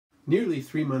Nearly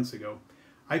 3 months ago,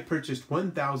 I purchased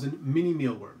 1,000 mini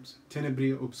mealworms,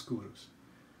 Tenebrio obscurus.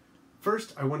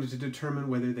 First, I wanted to determine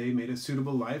whether they made a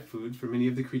suitable live food for many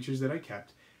of the creatures that I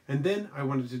kept, and then I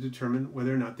wanted to determine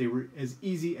whether or not they were as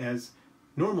easy as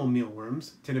normal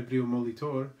mealworms, Tenebrio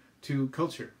molitor, to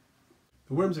culture.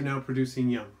 The worms are now producing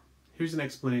young. Here's an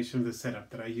explanation of the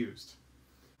setup that I used.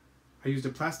 I used a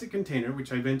plastic container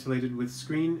which I ventilated with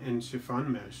screen and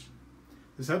chiffon mesh.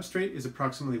 The substrate is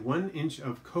approximately 1 inch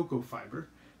of cocoa fiber,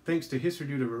 thanks to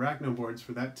Histodude of arachnoboards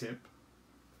for that tip.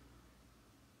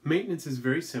 Maintenance is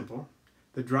very simple.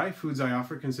 The dry foods I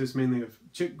offer consist mainly of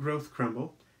chick growth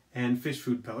crumble and fish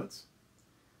food pellets.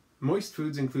 Moist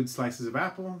foods include slices of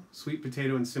apple, sweet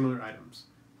potato, and similar items.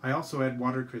 I also add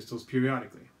water crystals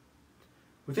periodically.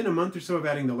 Within a month or so of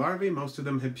adding the larvae, most of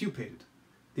them had pupated.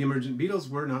 The emergent beetles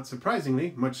were, not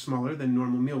surprisingly, much smaller than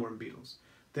normal mealworm beetles.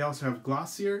 They also have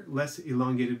glossier, less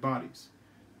elongated bodies.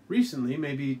 Recently,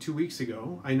 maybe 2 weeks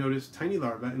ago, I noticed tiny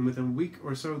larvae, and within a week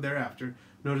or so thereafter,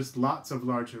 noticed lots of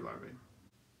larger larvae.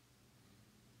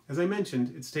 As I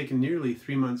mentioned, it's taken nearly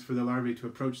 3 months for the larvae to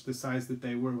approach the size that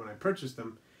they were when I purchased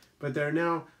them, but there are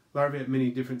now larvae at many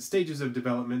different stages of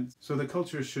development, so the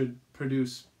culture should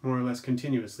produce more or less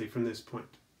continuously from this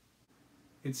point.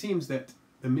 It seems that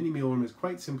the mini mealworm is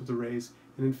quite simple to raise,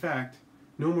 and in fact,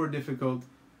 no more difficult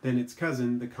than its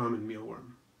cousin, the common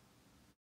mealworm.